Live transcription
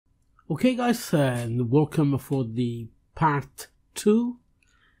Okay guys, and welcome for the part 2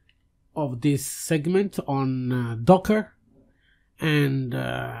 of this segment on Docker. And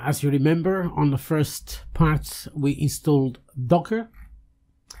as you remember, on the first part we installed Docker,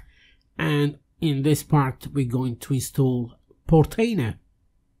 and in this part we're going to install Portainer.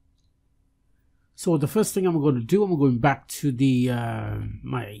 So the first thing I'm going to do, I'm going back to the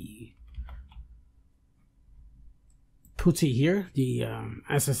my putty here, the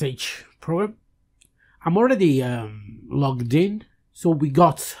SSH program. I'm already logged in, so we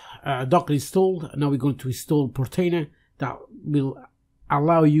got Docker installed. Now we're going to install Portainer that will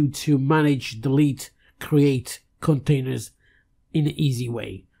allow you to manage, delete, create containers in an easy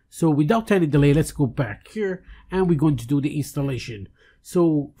way. So without any delay, let's go back here and we're going to do the installation.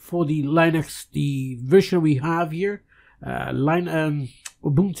 So for the Linux, the version we have here,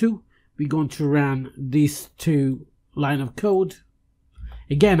 Ubuntu, we're going to run these two line of code.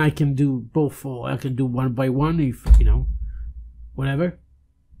 Again, I can do both, or I can do one by one if you know, whatever.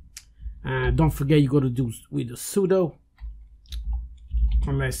 Don't forget, you got to do with the sudo,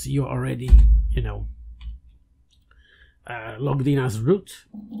 unless you're already, you know, logged in as root.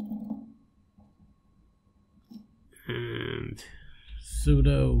 And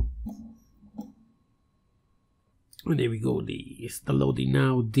sudo, and there we go. It's the loading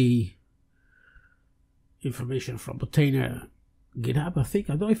now. The information from Portainer GitHub, I think.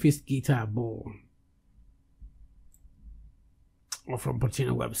 I don't know if it's GitHub or from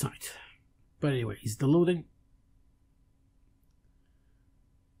Portainer website, but anyway, it's the loading.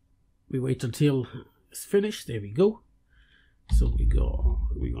 We wait until it's finished. There we go. So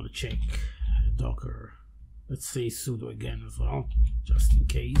we're gonna check Docker. Let's say sudo again as well, just in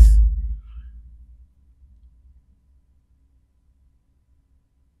case.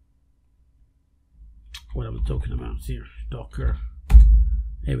 What am I talking about here? Docker.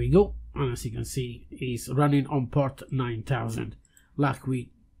 There we go. And as you can see, it's running on port 9000, like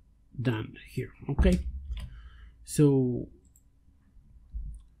we done here. Okay. So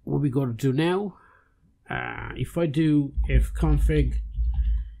what we got to do now? If I do fconfig,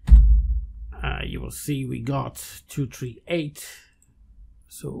 you will see we got 238.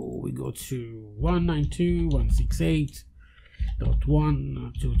 So we go to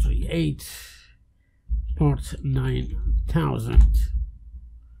 192.168.1.238. port 9000,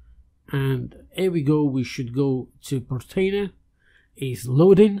 and here we go. We should go to Portainer. Is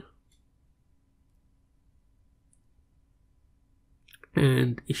loading,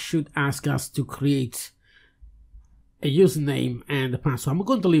 and it should ask us to create a username and a password. I'm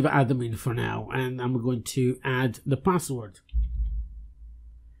going to leave admin for now, and I'm going to add the password,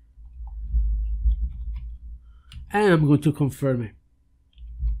 and I'm going to confirm it.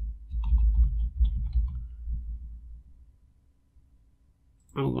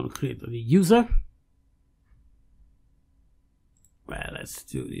 I'm going to create the user. Well, let's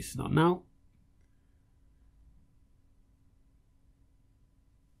do this not now.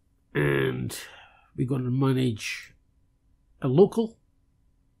 And we're going to manage a local.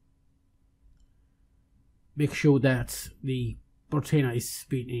 Make sure that the Portainer is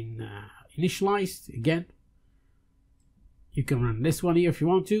being initialized again. You can run this one here if you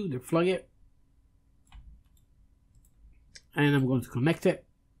want to, deflog it. And I'm going to connect it,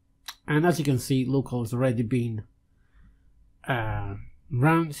 and as you can see, local has already been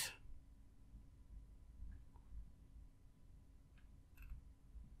run.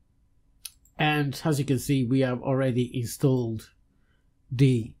 And as you can see, we have already installed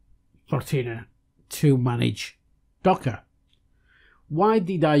the Portainer to manage Docker. Why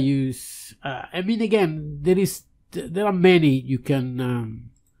did I use? I mean, again, there are many you can.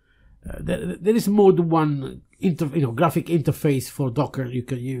 There is more than one graphic interface for Docker you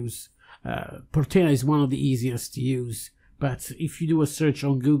can use. Portainer is one of the easiest to use, but if you do a search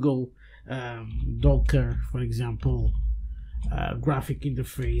on Google, Docker, for example, graphic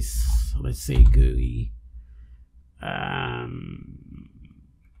interface, let's say GUI,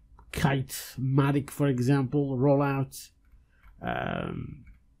 Kitematic, for example, rollout,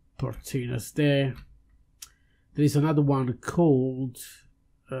 Portainer's there. There is another one called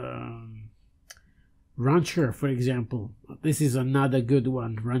Rancher, for example. This is another good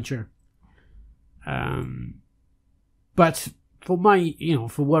one, Rancher. But for my,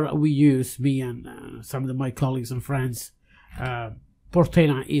 for what we use, me and some of my colleagues and friends,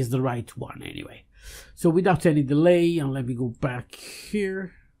 Portainer is the right one anyway. So without any delay, and let me go back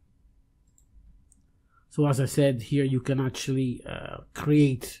here. So as I said, here you can actually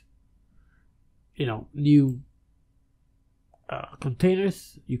create, new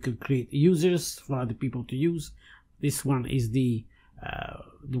containers. You can create users for other people to use. This one is the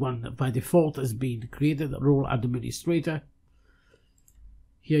the one that by default has been created, role administrator.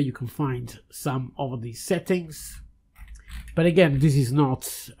 Here you can find some of the settings, but again, this is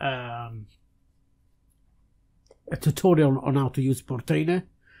not a tutorial on how to use Portainer.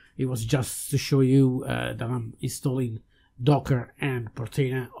 It was just to show you that I'm installing Docker and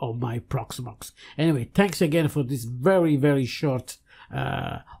Portainer on my Proxmox. Anyway, thanks again for this very short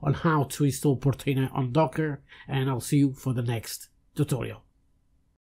on how to install Portainer on Docker, and I'll see you for the next tutorial.